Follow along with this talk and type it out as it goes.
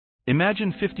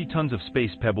Imagine 50 tons of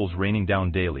space pebbles raining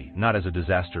down daily, not as a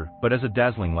disaster, but as a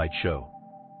dazzling light show.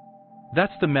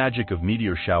 That's the magic of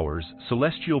meteor showers,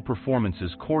 celestial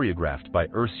performances choreographed by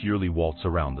Earth's yearly waltz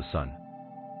around the sun.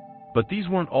 But these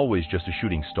weren't always just a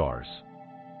shooting stars.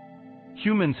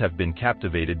 Humans have been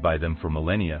captivated by them for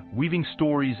millennia, weaving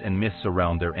stories and myths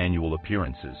around their annual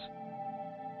appearances.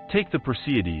 Take the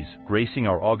Perseids, gracing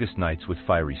our August nights with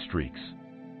fiery streaks.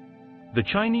 The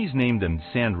Chinese named them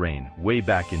sand rain way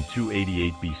back in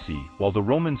 288 BC, while the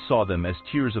Romans saw them as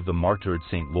tears of the martyred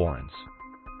St. Lawrence.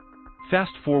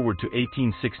 Fast forward to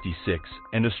 1866,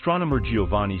 and astronomer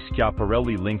Giovanni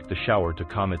Schiaparelli linked the shower to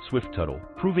Comet Swift-Tuttle,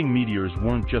 proving meteors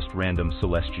weren't just random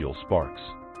celestial sparks.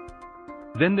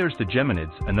 Then there's the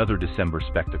Geminids, another December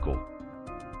spectacle.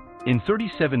 In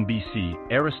 37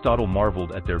 BC, Aristotle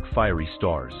marveled at their fiery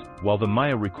stars, while the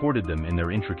Maya recorded them in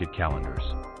their intricate calendars.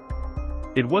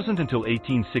 It wasn't until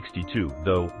 1862,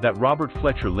 though, that Robert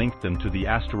Fletcher linked them to the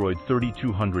asteroid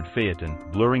 3200 Phaeton,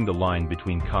 blurring the line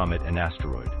between comet and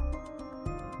asteroid.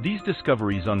 These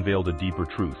discoveries unveiled a deeper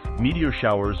truth. Meteor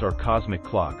showers are cosmic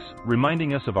clocks,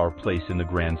 reminding us of our place in the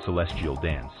grand celestial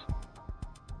dance.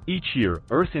 Each year,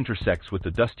 Earth intersects with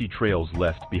the dusty trails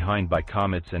left behind by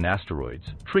comets and asteroids,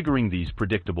 triggering these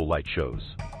predictable light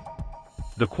shows.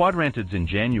 The Quadrantids in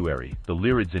January, the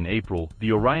Lyrids in April, the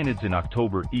Orionids in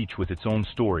October, each with its own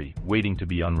story, waiting to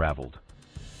be unraveled.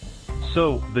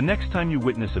 So, the next time you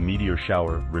witness a meteor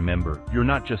shower, remember, you're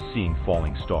not just seeing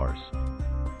falling stars.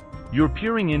 You're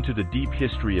peering into the deep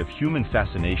history of human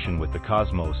fascination with the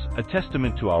cosmos, a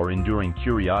testament to our enduring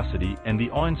curiosity and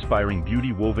the awe-inspiring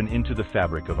beauty woven into the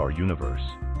fabric of our universe.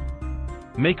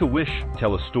 Make a wish,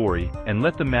 tell a story, and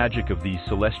let the magic of these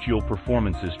celestial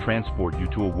performances transport you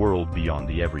to a world beyond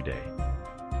the everyday.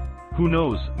 Who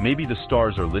knows, maybe the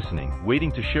stars are listening,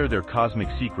 waiting to share their cosmic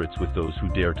secrets with those who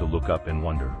dare to look up and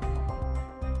wonder.